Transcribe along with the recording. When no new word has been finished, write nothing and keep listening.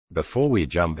Before we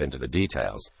jump into the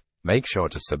details, make sure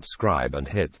to subscribe and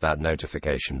hit that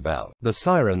notification bell. The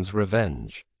Sirens'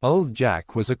 revenge. Old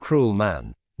Jack was a cruel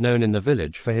man, known in the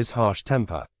village for his harsh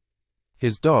temper.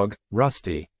 His dog,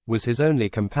 Rusty, was his only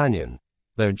companion,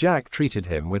 though Jack treated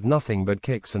him with nothing but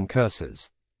kicks and curses.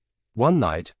 One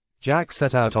night, Jack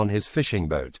set out on his fishing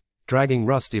boat, dragging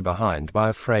Rusty behind by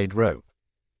a frayed rope.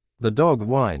 The dog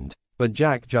whined, but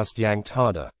Jack just yanked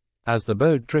harder. As the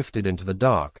boat drifted into the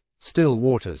dark, still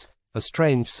waters, a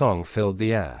strange song filled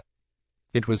the air.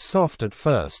 It was soft at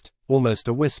first, almost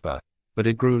a whisper, but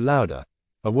it grew louder,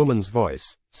 a woman's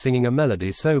voice, singing a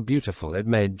melody so beautiful it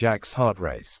made Jack's heart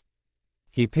race.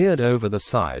 He peered over the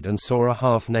side and saw a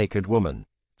half-naked woman.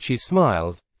 She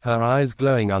smiled, her eyes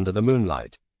glowing under the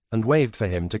moonlight, and waved for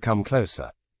him to come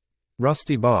closer.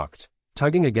 Rusty barked,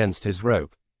 tugging against his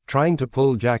rope, trying to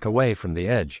pull Jack away from the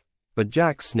edge, but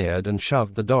Jack sneered and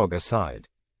shoved the dog aside.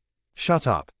 "Shut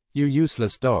up, you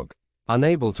useless dog."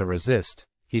 Unable to resist,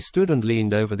 he stood and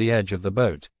leaned over the edge of the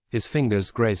boat, his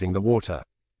fingers grazing the water.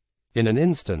 In an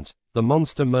instant, the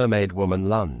monster mermaid woman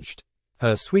lunged.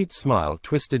 Her sweet smile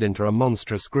twisted into a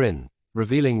monstrous grin,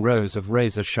 revealing rows of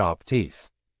razor-sharp teeth.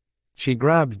 She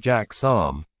grabbed Jack's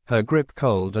arm, her grip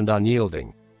cold and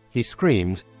unyielding. He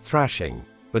screamed, thrashing,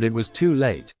 but it was too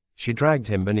late. She dragged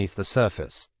him beneath the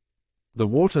surface. The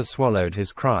water swallowed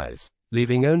his cries,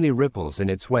 leaving only ripples in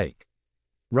its wake.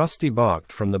 Rusty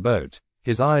barked from the boat,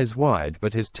 his eyes wide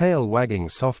but his tail wagging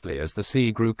softly as the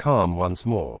sea grew calm once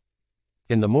more.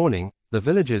 In the morning, the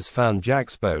villagers found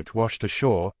Jack's boat washed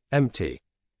ashore, empty,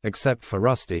 except for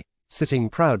Rusty, sitting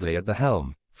proudly at the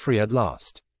helm, free at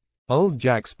last. Old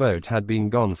Jack's boat had been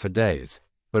gone for days,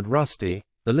 but Rusty,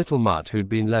 the little mutt who'd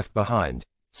been left behind,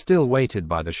 still waited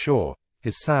by the shore,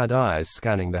 his sad eyes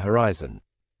scanning the horizon.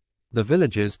 The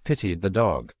villagers pitied the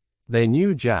dog. They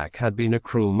knew Jack had been a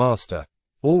cruel master,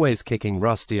 always kicking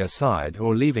Rusty aside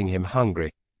or leaving him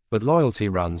hungry, but loyalty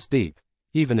runs deep,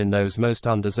 even in those most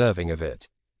undeserving of it.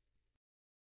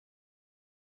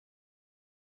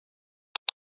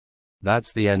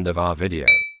 That's the end of our video.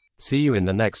 See you in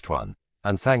the next one,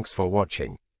 and thanks for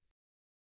watching.